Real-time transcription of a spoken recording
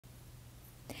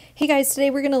Hey guys, today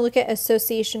we're going to look at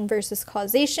association versus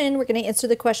causation. We're going to answer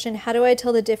the question, how do I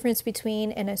tell the difference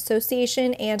between an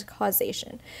association and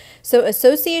causation? So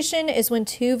association is when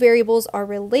two variables are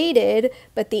related,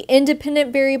 but the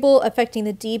independent variable affecting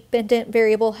the dependent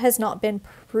variable has not been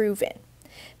proven.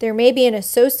 There may be an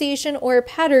association or a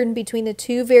pattern between the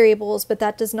two variables, but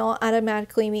that does not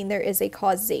automatically mean there is a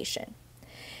causation.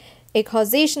 A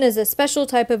causation is a special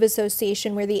type of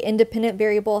association where the independent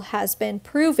variable has been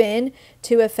proven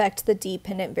to affect the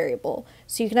dependent variable.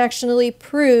 So you can actually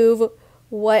prove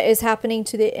what is happening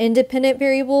to the independent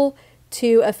variable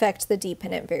to affect the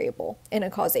dependent variable in a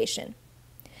causation.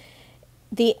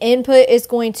 The input is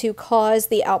going to cause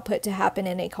the output to happen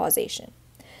in a causation.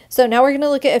 So now we're going to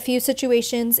look at a few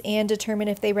situations and determine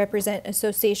if they represent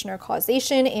association or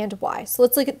causation and why. So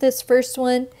let's look at this first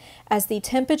one. As the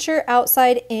temperature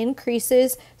outside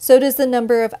increases, so does the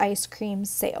number of ice cream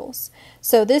sales.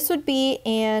 So this would be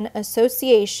an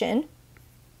association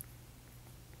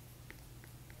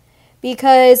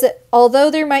because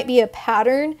although there might be a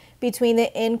pattern between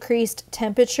the increased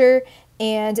temperature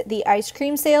and the ice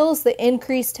cream sales, the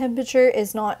increased temperature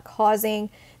is not causing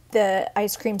the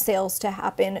ice cream sales to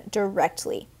happen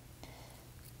directly.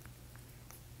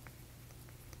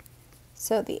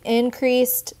 So the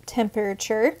increased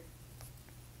temperature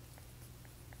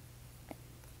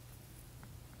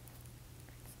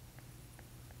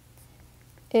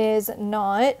is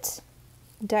not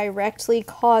directly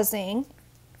causing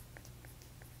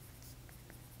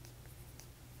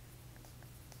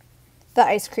the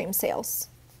ice cream sales.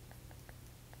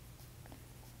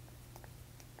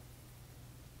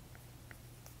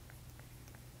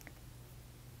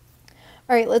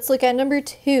 All right, let's look at number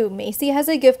 2. Macy has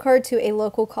a gift card to a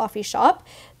local coffee shop.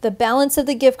 The balance of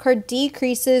the gift card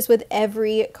decreases with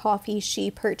every coffee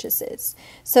she purchases.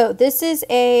 So this is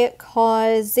a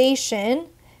causation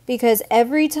because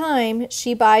every time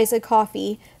she buys a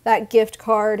coffee, that gift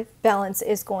card balance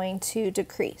is going to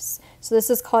decrease. So this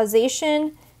is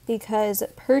causation because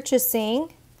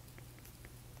purchasing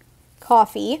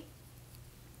coffee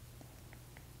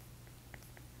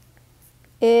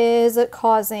is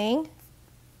causing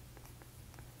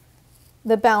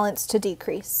the balance to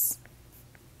decrease.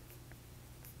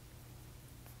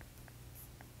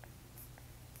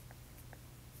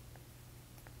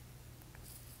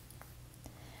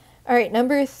 All right,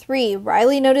 number 3,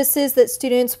 Riley notices that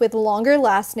students with longer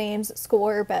last names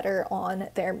score better on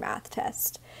their math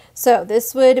test. So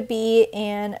this would be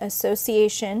an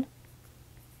association.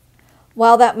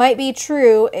 While that might be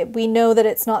true, we know that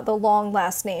it's not the long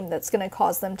last name that's going to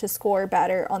cause them to score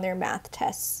better on their math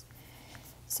tests.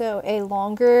 So a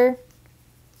longer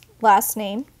last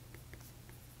name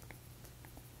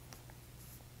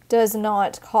does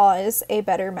not cause a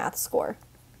better math score.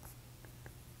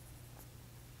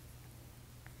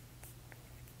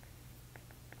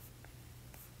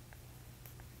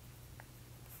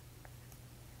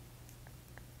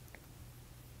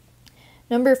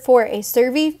 Number 4, a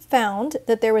survey found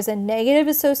that there was a negative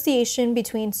association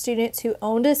between students who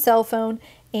owned a cell phone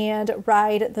and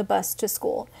ride the bus to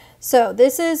school. So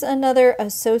this is another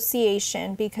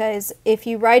association because if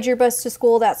you ride your bus to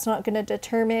school, that's not going to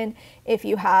determine if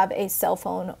you have a cell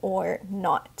phone or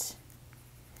not.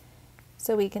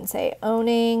 So we can say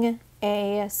owning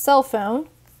a cell phone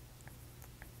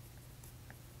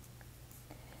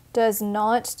does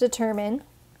not determine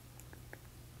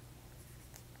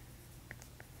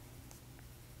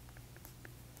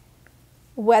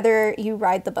whether you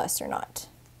ride the bus or not.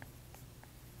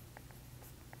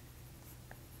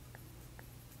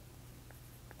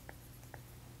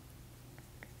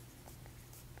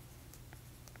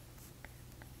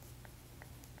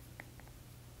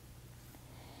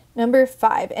 Number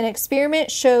 5, an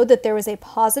experiment showed that there was a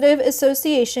positive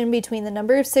association between the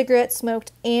number of cigarettes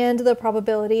smoked and the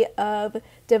probability of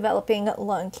developing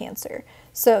lung cancer.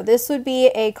 So this would be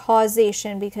a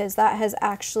causation because that has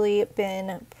actually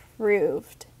been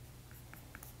proved.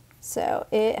 So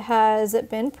it has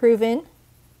been proven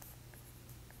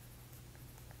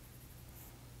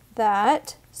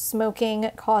that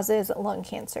smoking causes lung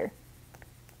cancer.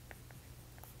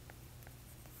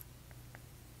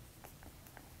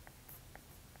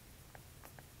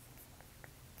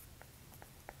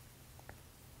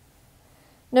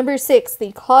 Number 6,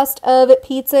 the cost of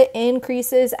pizza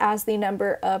increases as the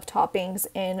number of toppings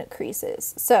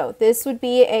increases. So this would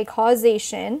be a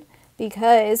causation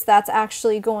because that's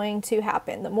actually going to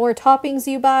happen. The more toppings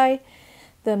you buy,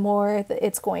 the more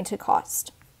it's going to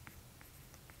cost.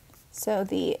 So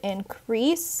the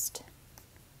increased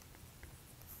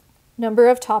number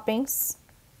of toppings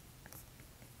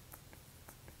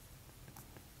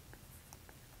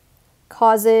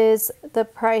causes the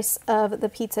price of the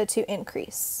pizza to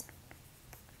increase.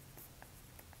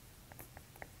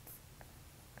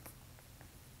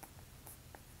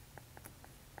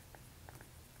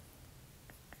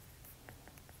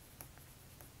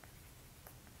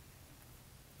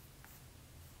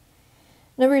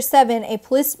 Number 7, a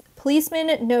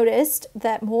policeman noticed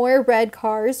that more red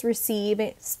cars receive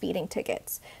speeding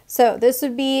tickets. So this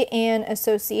would be an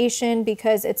association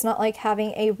because it's not like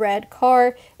having a red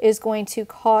car is going to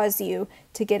cause you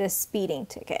to get a speeding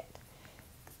ticket.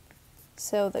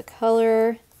 So the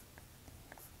color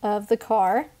of the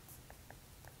car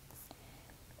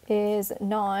is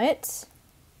not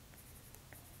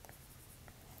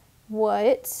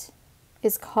what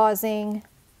is causing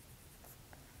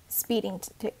speeding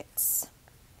tickets.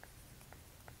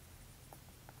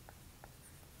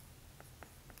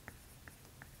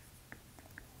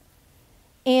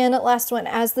 And last one,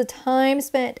 as the time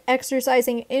spent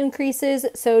exercising increases,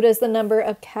 so does the number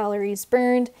of calories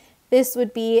burned. This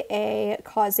would be a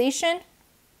causation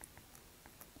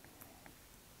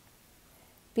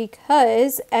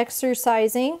because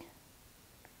exercising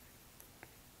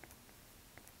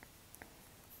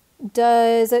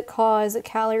does cause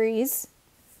calories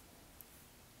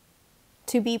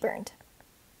to be burned.